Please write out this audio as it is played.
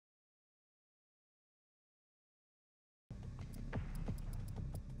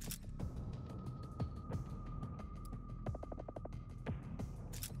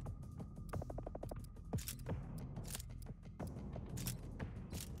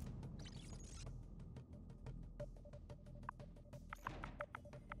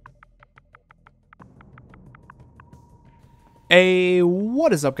Hey,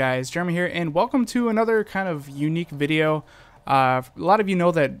 what is up guys? Jeremy here, and welcome to another kind of unique video. A lot of you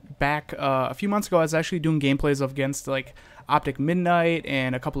know that back a few months ago I was actually doing gameplays against like OpTic Midnight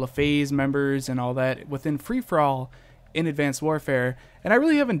and a couple of FaZe members and all that within free-for-all in Advanced Warfare, and I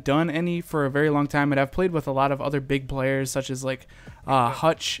really haven't done any for a very long time, and I've played with a lot of other big players such as like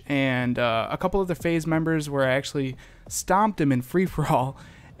Hutch and a couple of the FaZe members where I actually stomped him in free-for-all.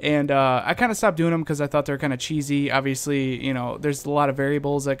 And I kind of stopped doing them because I thought they were kind of cheesy. Obviously, you know, there's a lot of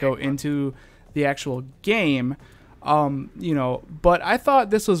variables that go into the actual game, you know, but I thought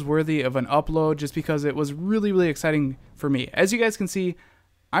this was worthy of an upload just because it was really, really exciting for me. As you guys can see,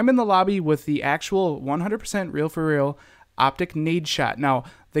 I'm in the lobby with the actual 100% real for real OpTic NaDeSHoT. Now,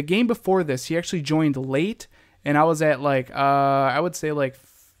 the game before this, he actually joined late, and I was at like, I would say like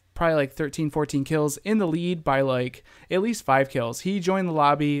probably like 13-14 kills in the lead by like at least 5 kills. He joined the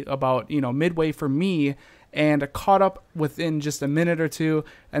lobby about, you know, midway for me and caught up within just a minute or two,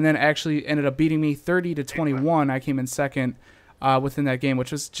 and then actually ended up beating me 30-21. I came in second within that game,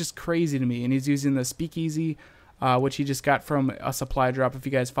 which was just crazy to me. And he's using the speakeasy, which he just got from a supply drop if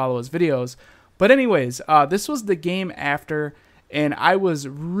you guys follow his videos. But anyways, this was the game after, and I was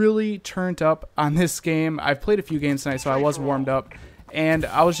really turned up on this game. I've played a few games tonight, so I was warmed up. And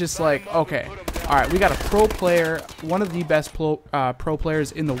I was just like, okay, all right, we got a pro player, one of the best pro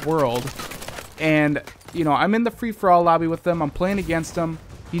players in the world. And, you know, I'm in the free-for-all lobby with them. I'm playing against him.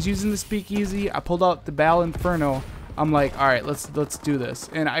 He's using the speakeasy. I pulled out the Battle Inferno. I'm like, all right, let's do this.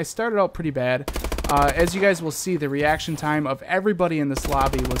 And I started out pretty bad. As you guys will see, the reaction time of everybody in this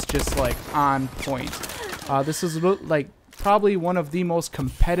lobby was just, like, on point. This is, like, probably one of the most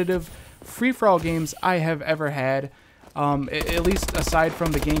competitive free-for-all games I have ever had. At least aside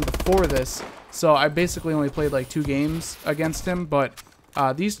from the game before this. So I basically only played like 2 games against him, but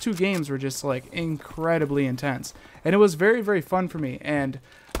these 2 games were just like incredibly intense, and it was very, very fun for me. And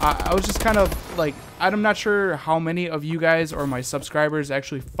I was just kind of like, I'm not sure how many of you guys or my subscribers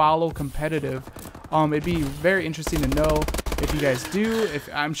actually follow competitive. It'd be very interesting to know if you guys do.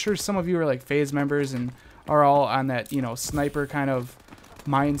 I'm sure some of you are like FaZe members and are all on that, you know, sniper kind of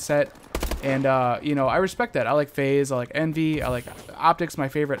mindset. And, you know, I respect that. I like FaZe, I like Envy, I like OpTic's my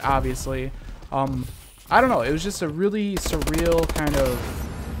favorite, obviously. I don't know, it was just a really surreal kind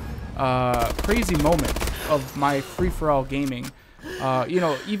of crazy moment of my free-for-all gaming. You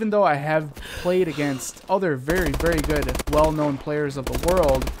know, even though I have played against other very, very good, well-known players of the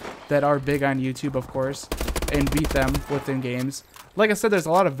world that are big on YouTube, of course, and beat them within games. Like I said, there's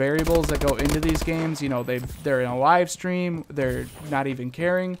a lot of variables that go into these games. You know, they're in a live stream, they're not even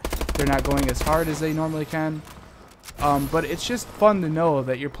caring. They're not going as hard as they normally can. But it's just fun to know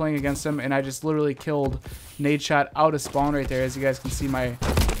that you're playing against them, and I just literally killed NaDeSHoT out of spawn right there. As you guys can see, my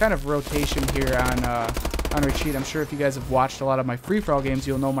kind of rotation here on retreat. I'm sure if you guys have watched a lot of my free-for-all games,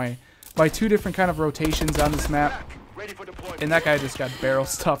 you'll know my 2 different kind of rotations on this map. And that guy just got barrel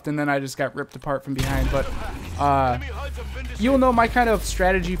stuffed, and then I just got ripped apart from behind. But you'll know my kind of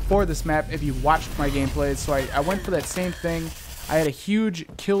strategy for this map if you watched my gameplays. So I went for that same thing. I had a huge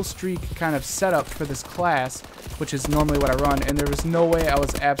kill streak kind of setup for this class, which is normally what I run, and there was no way I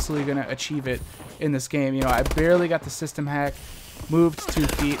was absolutely going to achieve it in this game. You know, I barely got the system hack, moved 2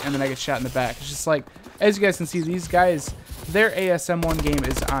 feet, and then I get shot in the back. It's just like, as you guys can see, these guys, their ASM1 game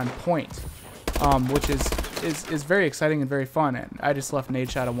is on point, which is very exciting and very fun. And I just left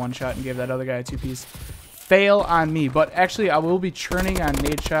NaDeSHoT a 1-shot and gave that other guy a 2-piece. Fail on me. But actually, I will be churning on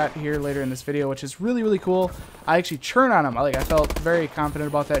NaDeSHoT here later in this video, which is really, really cool. I actually churn on him. I felt very confident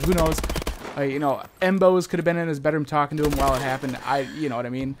about that. Who knows? You know, Embos could have been in his bedroom talking to him while it happened. You know what I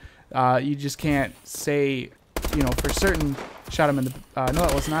mean? You just can't say, you know, for certain. Shot him in the. No,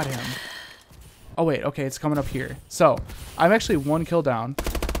 that was not him. Oh wait, okay, it's coming up here. So I'm actually 1 kill down.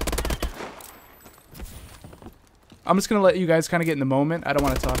 I'm just gonna let you guys kind of get in the moment. I don't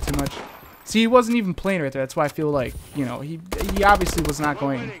want to talk too much. See, he wasn't even playing right there. That's why I feel like, you know, he obviously was not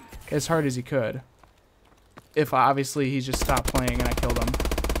going as hard as he could. If obviously he just stopped playing and I killed him.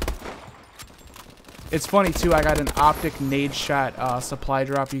 It's funny too, I got an OpTic NaDeSHoT supply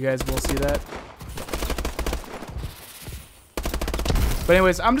drop. You guys will see that. But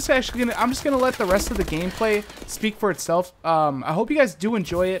anyways, I'm just gonna let the rest of the gameplay speak for itself. I hope you guys do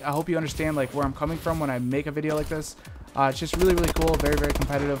enjoy it. I hope you understand like where I'm coming from when I make a video like this. It's just really, really cool, very, very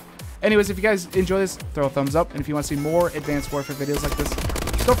competitive. Anyways, if you guys enjoy this, throw a thumbs up. And if you want to see more Advanced Warfare videos like this,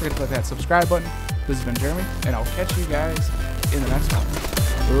 don't forget to click that subscribe button. This has been Jeremy, and I'll catch you guys in the next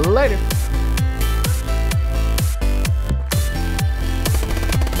one. Later!